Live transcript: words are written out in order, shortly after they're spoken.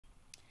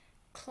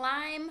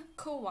Climb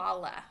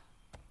koala.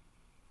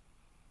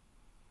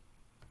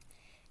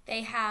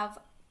 They have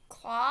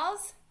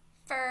claws,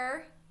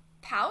 fur,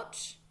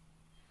 pouch.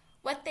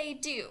 What they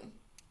do: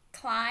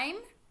 climb,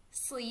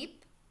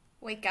 sleep,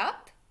 wake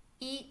up,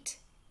 eat,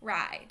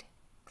 ride.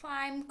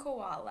 Climb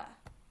koala.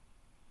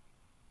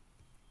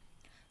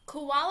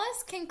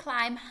 Koalas can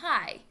climb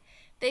high.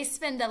 They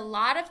spend a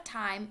lot of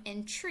time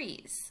in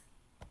trees.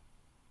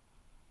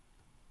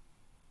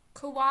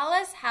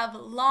 Koalas have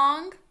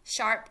long,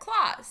 sharp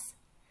claws.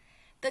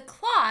 The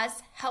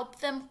claws help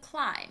them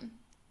climb.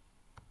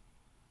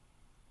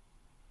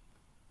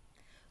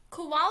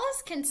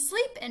 Koalas can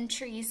sleep in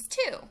trees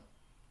too.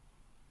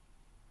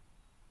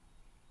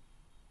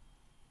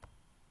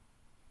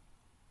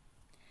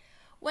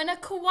 When a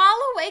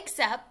koala wakes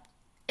up,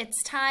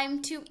 it's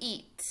time to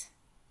eat.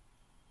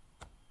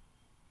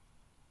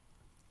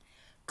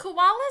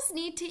 Koalas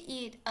need to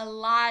eat a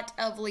lot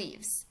of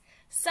leaves.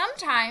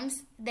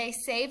 Sometimes they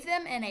save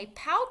them in a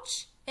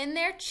pouch in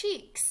their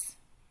cheeks.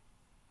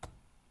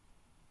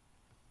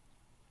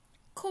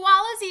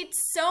 Koalas eat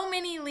so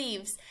many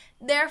leaves,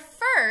 their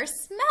fur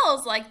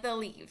smells like the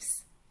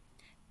leaves.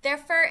 Their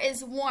fur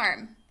is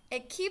warm.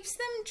 It keeps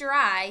them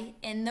dry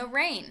in the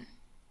rain.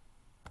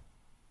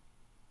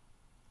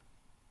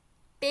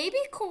 Baby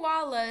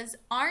koalas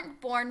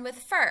aren't born with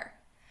fur,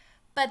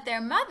 but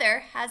their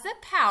mother has a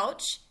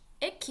pouch.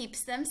 It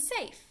keeps them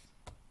safe.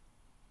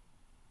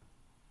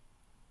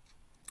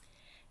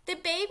 The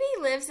baby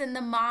lives in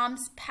the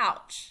mom's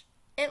pouch.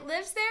 It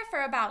lives there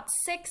for about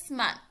 6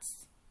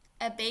 months.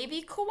 A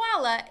baby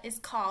koala is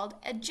called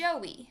a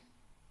joey.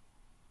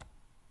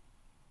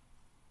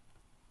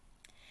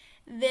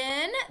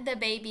 Then the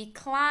baby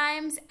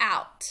climbs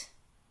out.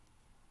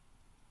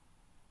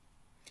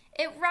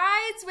 It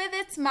rides with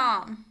its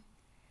mom.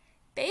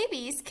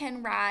 Babies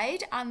can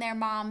ride on their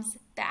mom's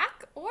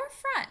back or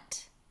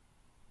front.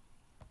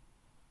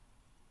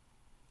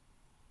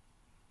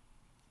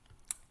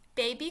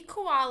 Baby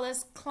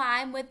koalas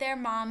climb with their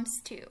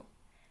moms too.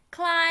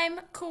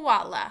 Climb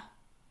koala.